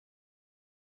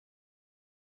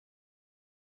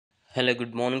Hello,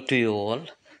 good morning to you all.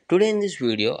 Today in this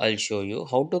video, I'll show you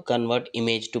how to convert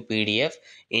image to PDF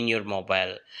in your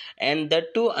mobile, and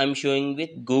that too I'm showing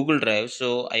with Google Drive.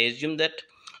 So I assume that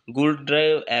Google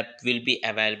Drive app will be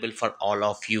available for all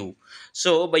of you.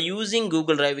 So by using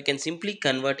Google Drive, we can simply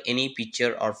convert any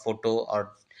picture or photo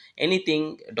or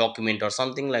anything document or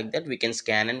something like that. We can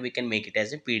scan and we can make it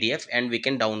as a PDF and we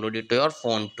can download it to your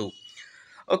phone too.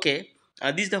 Okay,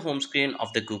 this is the home screen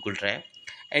of the Google Drive,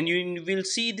 and you will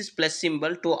see this plus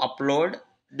symbol to upload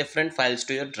different files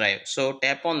to your drive. So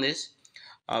tap on this.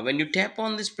 When you tap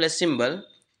on this plus symbol,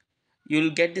 you will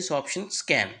get this option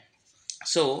scan.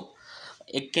 So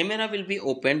a camera will be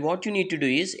opened. What you need to do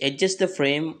is adjust the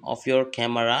frame of your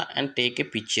camera and take a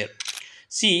picture.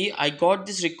 See, I got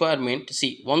this requirement.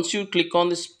 See, once you click on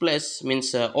this plus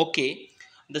means okay,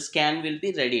 the scan will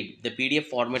be ready. The PDF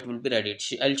format will be ready.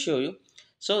 I'll show you.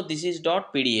 So this is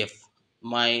dot PDF.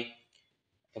 My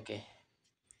okay.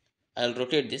 I'll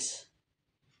rotate this.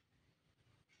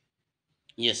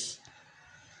 Yes,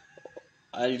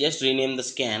 I'll just rename the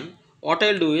scan. What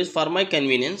I'll do is for my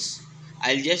convenience,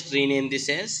 I'll just rename this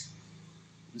as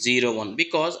 01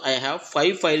 because I have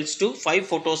five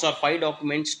photos or five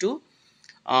documents to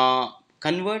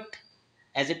convert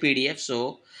as a PDF.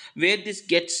 So where this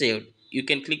gets saved, you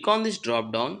can click on this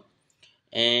drop down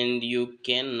and you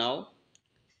can now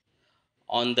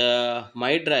on the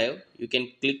my drive you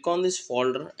can click on this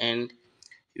folder and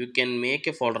you can make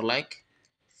a folder like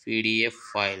PDF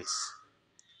files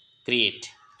create.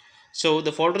 So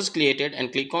the folder is created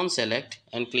and click on select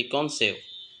and click on save.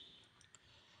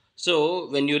 So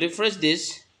when you refresh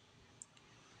this,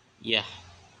 yeah,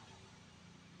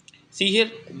 see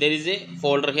here there is a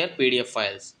folder here PDF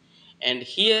files, and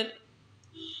here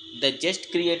the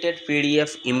just created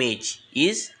PDF image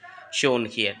is shown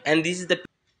here, and this is the.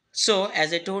 So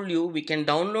as I told you, we can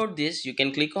download this. You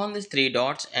can click on these three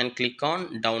dots and click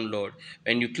on download.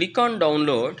 When you click on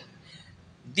download,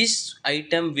 this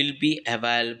item will be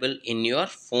available in your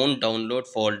phone download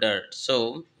folder.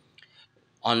 So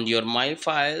on your my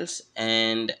files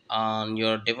and on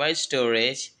your device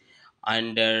storage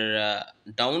under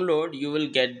download, you will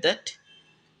get that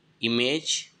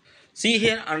image. See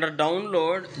here under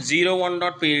download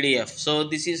 01.pdf. So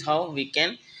this is how we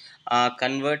can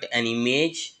convert an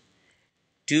image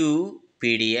to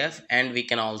PDF, and we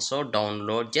can also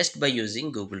download just by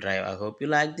using Google Drive. I hope you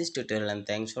like this tutorial and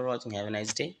thanks for watching. Have a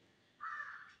nice day.